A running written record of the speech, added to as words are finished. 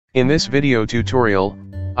In this video tutorial,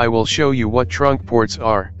 I will show you what trunk ports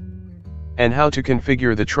are and how to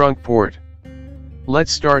configure the trunk port.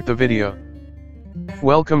 Let's start the video.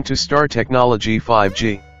 Welcome to Star Technology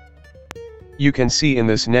 5G. You can see in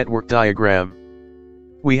this network diagram,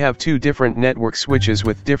 we have two different network switches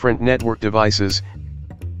with different network devices,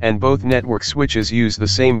 and both network switches use the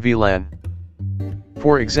same VLAN.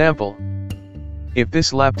 For example, if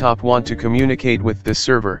this laptop want to communicate with this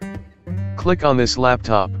server, click on this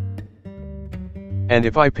laptop. And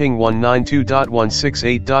if I ping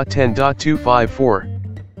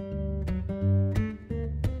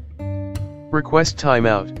 192.168.10.254, request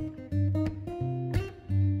timeout.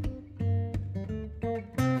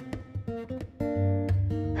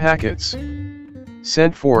 Packets.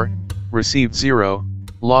 Sent 4, received 0,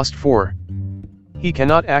 lost 4. He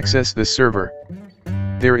cannot access this server.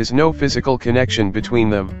 There is no physical connection between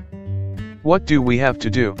them. What do we have to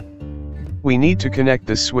do? We need to connect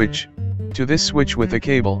this switch to this switch with a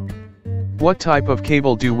cable. What type of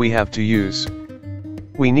cable do we have to use?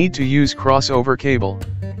 We need to use crossover cable.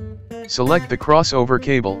 Select the crossover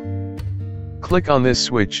cable. Click on this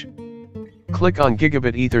switch. Click on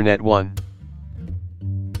Gigabit Ethernet 1.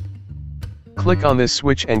 Click on this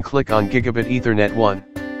switch and click on Gigabit Ethernet 1.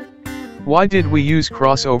 Why did we use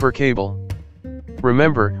crossover cable?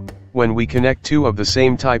 Remember, when we connect two of the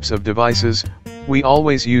same types of devices, we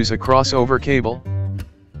always use a crossover cable.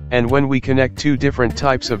 And when we connect two different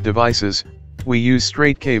types of devices, we use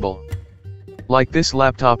straight cable. Like this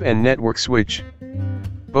laptop and network switch.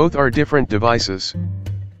 Both are different devices.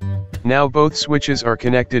 Now both switches are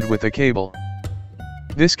connected with a cable.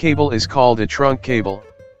 This cable is called a trunk cable.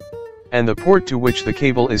 And the port to which the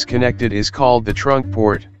cable is connected is called the trunk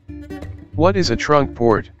port. What is a trunk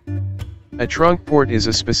port? A trunk port is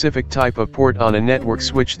a specific type of port on a network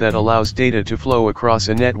switch that allows data to flow across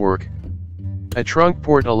a network. A trunk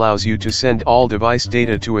port allows you to send all device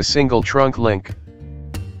data to a single trunk link.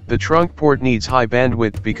 The trunk port needs high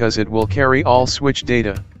bandwidth because it will carry all switch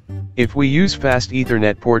data. If we use fast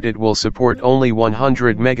Ethernet port, it will support only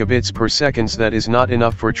 100 megabits per second. That is not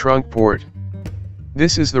enough for trunk port.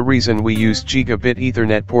 This is the reason we use Gigabit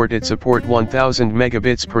Ethernet port. It support 1000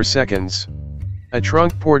 megabits per second. A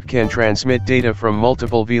trunk port can transmit data from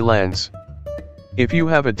multiple VLANs. If you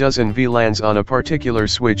have a dozen VLANs on a particular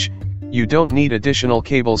switch, you don't need additional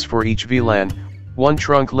cables for each VLAN, one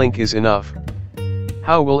trunk link is enough.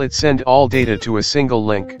 How will it send all data to a single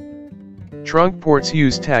link? Trunk ports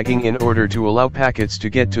use tagging in order to allow packets to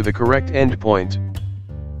get to the correct endpoint.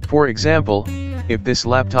 For example, if this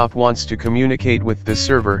laptop wants to communicate with this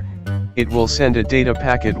server, it will send a data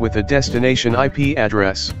packet with a destination IP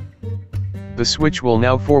address. The switch will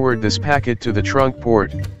now forward this packet to the trunk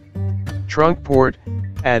port. Trunk port,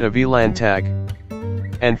 add a VLAN tag.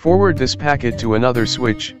 And forward this packet to another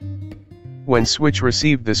switch. When switch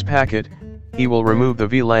received this packet, he will remove the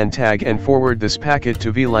VLAN tag and forward this packet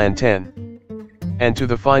to VLAN 10. And to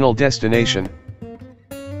the final destination.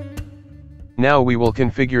 Now we will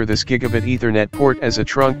configure this Gigabit Ethernet port as a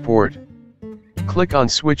trunk port. Click on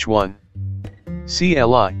switch 1.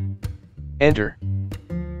 CLI. Enter.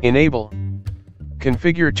 Enable.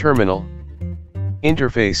 Configure terminal.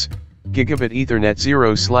 Interface, Gigabit Ethernet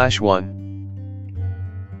 0/1.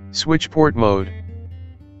 Switch port mode. ?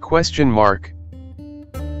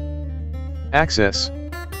 Access.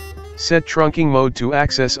 Set trunking mode to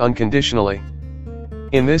access unconditionally.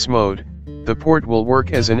 In this mode, the port will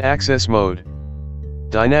work as an access mode.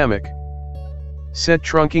 Dynamic. Set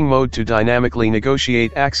trunking mode to dynamically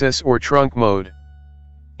negotiate access or trunk mode.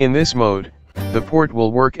 In this mode, the port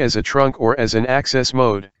will work as a trunk or as an access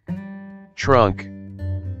mode. Trunk.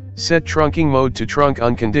 Set trunking mode to trunk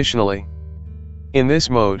unconditionally. In this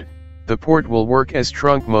mode, the port will work as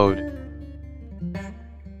trunk mode.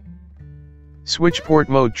 Switch port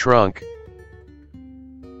mode trunk.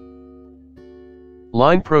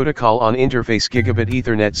 Line protocol on interface Gigabit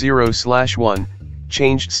Ethernet 0/1,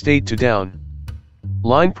 changed state to down.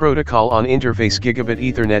 Line protocol on interface Gigabit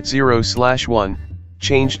Ethernet 0/1,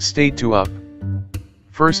 changed state to up.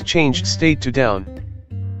 First changed state to down.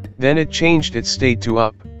 Then it changed its state to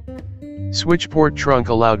up. Switch port trunk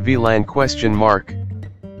allowed VLAN ?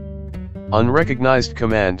 Unrecognized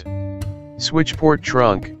command. Switch port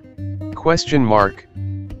trunk ?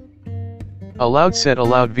 Allowed set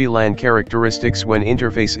allowed VLAN characteristics when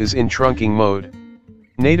interface is in trunking mode.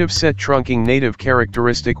 Native set trunking native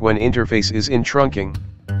characteristic when interface is in trunking.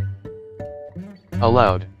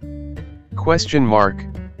 Allowed. ?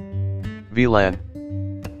 VLAN. ?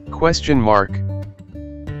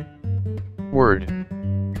 Word.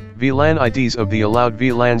 VLAN IDs of the allowed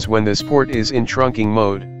VLANs when this port is in trunking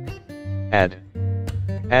mode. Add.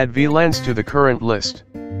 Add VLANs to the current list.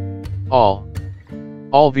 All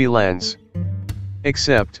VLANs.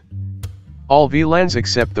 Except. All VLANs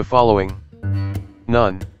except the following.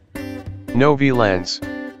 None. No VLANs.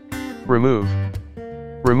 Remove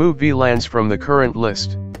VLANs from the current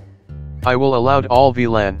list. I will allowed all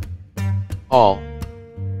VLAN. All.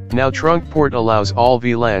 Now trunk port allows all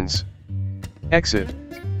VLANs. Exit.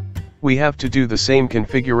 We have to do the same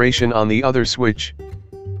configuration on the other switch.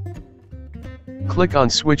 Click on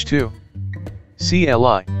switch 2.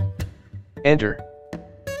 CLI. Enter.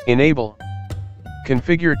 Enable.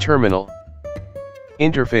 Configure terminal.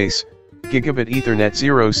 Interface, Gigabit Ethernet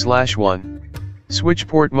 0/1. Switch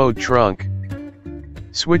port mode trunk.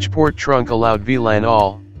 Switch port trunk allowed VLAN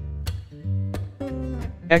all.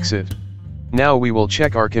 Exit. Now we will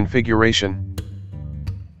check our configuration.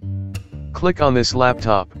 Click on this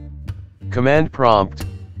laptop. Command prompt.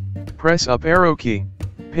 Press up arrow key.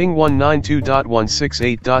 Ping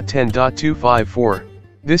 192.168.10.254.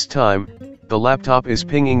 This time, the laptop is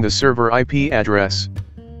pinging the server IP address.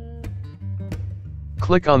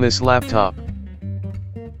 Click on this laptop.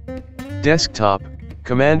 Desktop,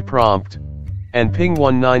 command prompt, and ping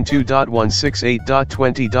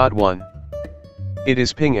 192.168.20.1. It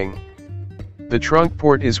is pinging. The trunk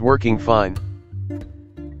port is working fine.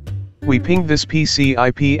 We pinged this PC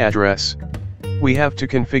IP address. We have to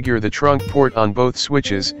configure the trunk port on both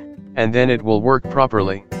switches, and then it will work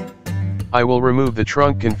properly. I will remove the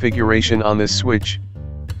trunk configuration on this switch.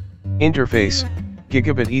 Interface,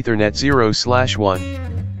 Gigabit Ethernet 0/1.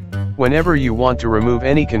 Whenever you want to remove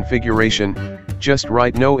any configuration, just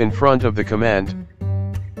write no in front of the command.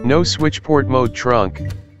 No switch port mode trunk.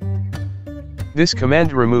 This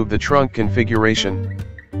command remove the trunk configuration.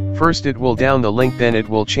 First it will down the link, then it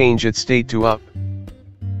will change its state to up.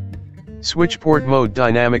 Switch port mode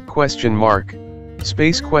dynamic ?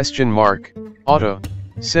 Space ? Auto.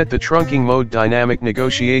 Set the trunking mode dynamic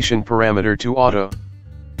negotiation parameter to auto.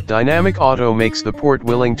 Dynamic auto makes the port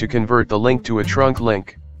willing to convert the link to a trunk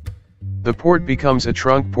link. The port becomes a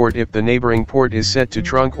trunk port if the neighboring port is set to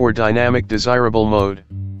trunk or dynamic desirable mode.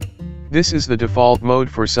 This is the default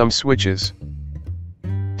mode for some switches.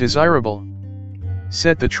 Desirable.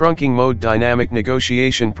 Set the trunking mode dynamic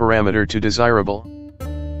negotiation parameter to desirable.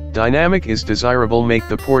 Dynamic is desirable, make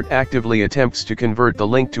the port actively attempts to convert the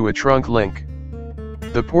link to a trunk link.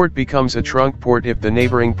 The port becomes a trunk port if the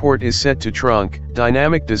neighboring port is set to trunk,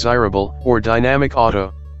 dynamic desirable, or dynamic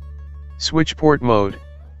auto. Switch port mode,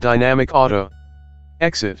 dynamic auto.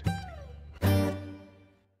 Exit.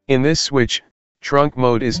 In this switch, trunk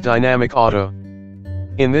mode is dynamic auto.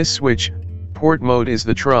 In this switch, port mode is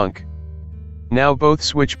the trunk. Now both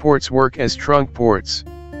switch ports work as trunk ports.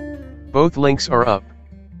 Both links are up.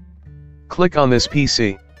 Click on this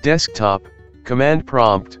PC, desktop, command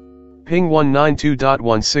prompt, ping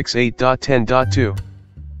 192.168.10.2.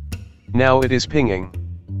 Now it is pinging.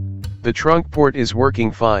 The trunk port is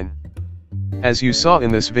working fine. As you saw in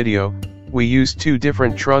this video, we used two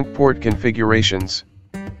different trunk port configurations.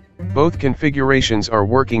 Both configurations are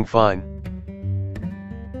working fine.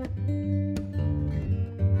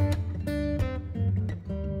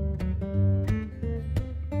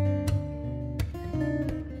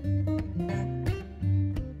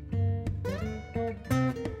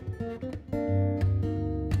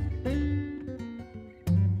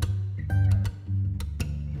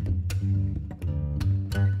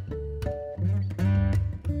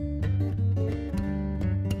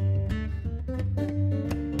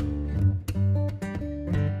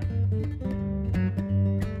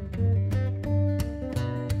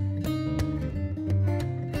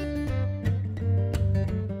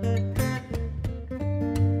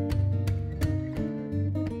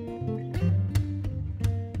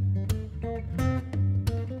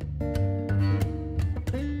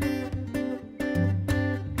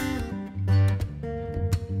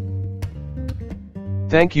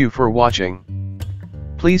 Thank you for watching.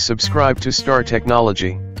 Please subscribe to Star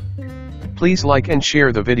Technology. Please like and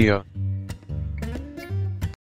share the video.